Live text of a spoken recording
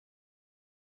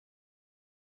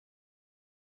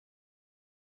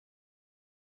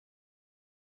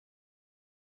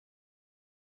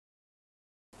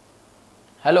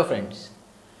Hello friends,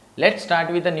 let's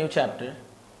start with a new chapter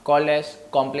called as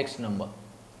complex number.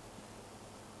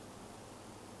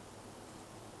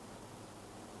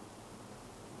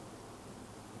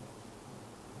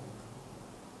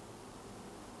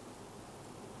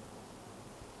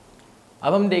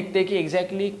 अब हम देखते हैं कि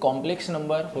एग्जैक्टली कॉम्प्लेक्स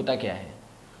नंबर होता क्या है।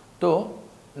 तो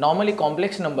नॉर्मली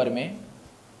कॉम्प्लेक्स नंबर में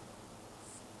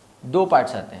दो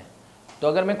पार्ट्स आते हैं। तो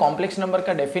अगर मैं कॉम्प्लेक्स नंबर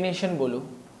का डेफिनेशन बोलूँ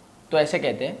तो ऐसे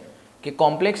कहते हैं कि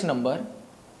complex number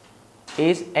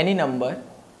is any number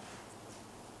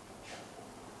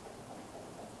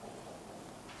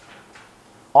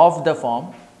of the form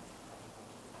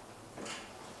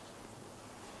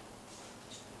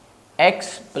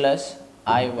x plus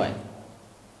I Y.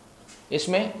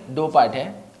 इसमें दो पार्ट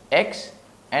है, x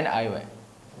एंड आई वाई।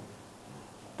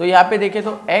 तो यहाँ पे देखें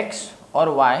तो x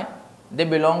और y they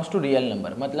belongs to real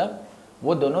number, मतलब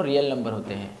वो दोनों रियल नंबर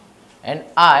होते हैं। एंड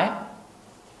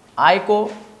आई को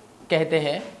कहते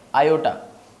हैं आयोटा।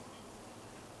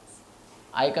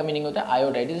 आई का मीनिंग होता है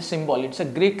iota, it is a symbol, it's a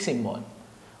Greek symbol.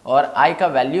 और आई का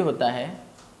वैल्यू होता है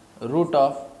root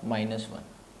of -1।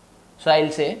 So I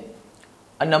will say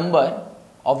a number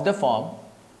of the form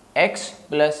x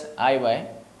plus iy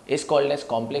is called as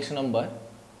complex number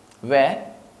where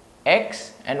x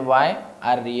and y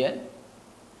are real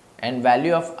and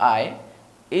value of I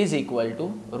is equal to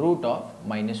root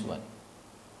of -1.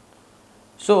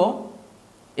 So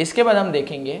इसके बाद हम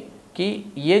देखेंगे कि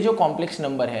ये जो complex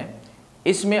number है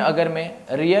इसमें अगर मैं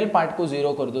रियल पार्ट को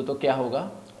ज़ीरो कर दूँ तो क्या होगा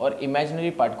और इमेजिनरी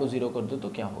पार्ट को ज़ीरो कर दूँ तो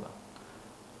क्या होगा।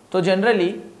 तो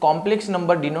जनरली कॉम्प्लेक्स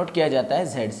नंबर डिनोट किया जाता है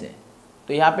z से।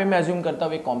 तो यहाँ पे मैं अज्यूम करता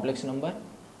हूँ एक complex number,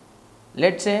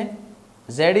 let's say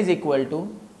z is equal to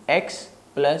x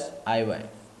plus I Y.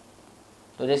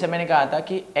 तो जैसे मैंने कहा था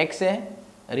कि x है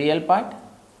रियल पार्ट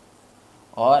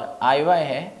और आई वाई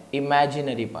है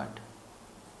इमेजिनरी पार्ट।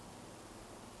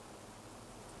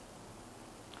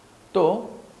 तो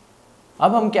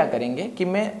अब हम क्या करेंगे कि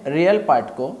मैं रियल पार्ट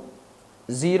को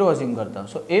ज़ीरो अज्यूम करता हूँ।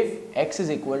 So if x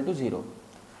is equal to zero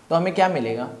तो हमें क्या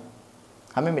मिलेगा,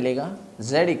 हमें मिलेगा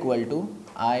z equal to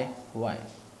I Y.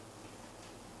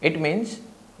 It means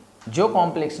जो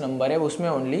कॉम्प्लेक्स नंबर है उसमें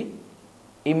ओनली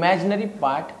इमेजिनरी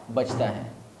पार्ट बचता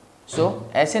है। सो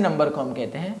ऐसे नंबर को हम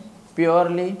कहते हैं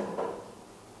प्योरली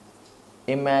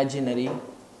इमेजिनरी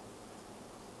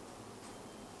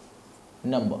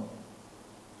नंबर।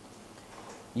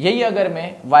 यही अगर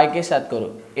मैं y के साथ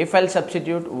करूँ, if I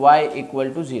substitute y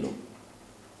equal to 0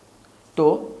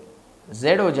 तो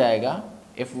z हो जाएगा,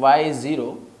 if y is 0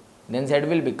 then z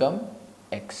will become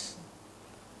x।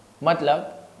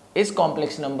 मतलब इस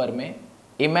कॉम्प्लेक्स नंबर में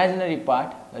इमेजिनरी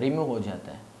पार्ट रिमूव हो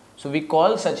जाता है। So we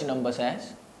call such numbers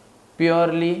as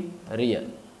purely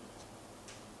real.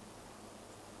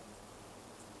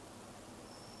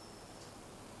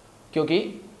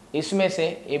 क्योंकि इसमें से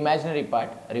इमेजिनरी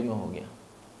पार्ट रिमूव हो गया।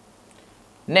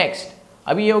 नेक्स्ट,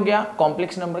 अभी ये हो गया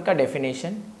कॉम्प्लेक्स नंबर का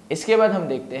डेफिनेशन। इसके बाद हम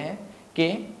देखते हैं कि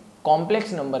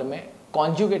कॉम्प्लेक्स नंबर में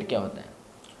कॉन्जुगेट क्या होता है।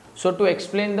 सो to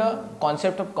explain the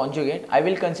concept of conjugate I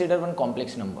will consider one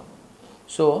complex number.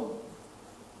 So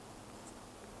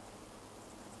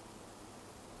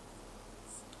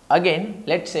again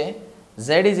let's say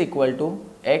z is equal to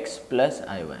x plus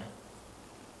I Y.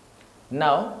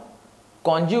 Now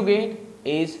conjugate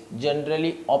is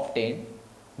generally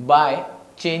obtained by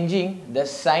changing the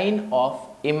sign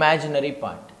of imaginary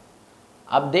part.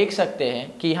 आप देख सकते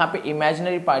हैं कि यहाँ पे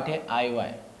imaginary part है आई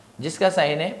Y जिसका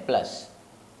sign है plus.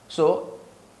 So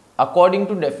according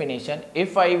to definition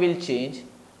if I will change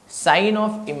sign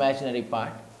of imaginary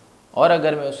part और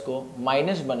अगर मैं उसको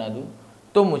माइनस बना दूँ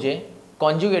तो मुझे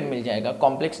कॉन्जुगेट मिल जाएगा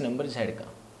कॉम्प्लेक्स नंबर z का।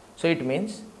 So it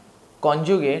means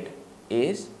conjugate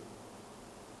is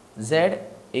z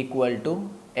equal to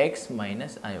x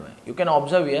minus I Y. You can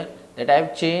observe here that I have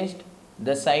changed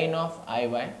the sign of I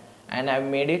Y and I have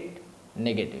made it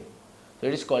negative, so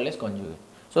it is called as conjugate.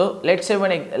 So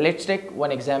let's take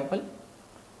one example.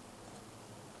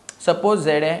 Suppose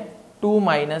z है 2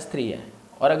 minus 3 है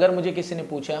और अगर मुझे किसी ने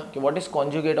पूछा कि what is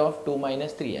conjugate of 2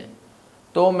 minus 3 है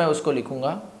तो मैं उसको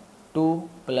लिखूंगा 2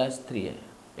 plus 3 है।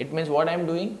 It means what I am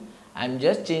doing, I am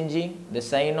just changing the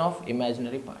sign of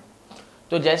imaginary part.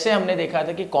 तो जैसे हमने देखा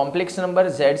था कि कॉम्प्लेक्स नंबर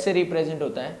z से रिप्रेजेंट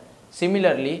होता है,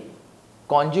 similarly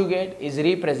conjugate is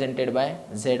represented by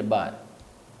z बार।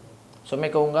 सो मैं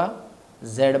कहूँगा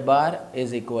z bar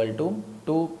is equal to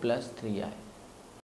 2 plus 3i।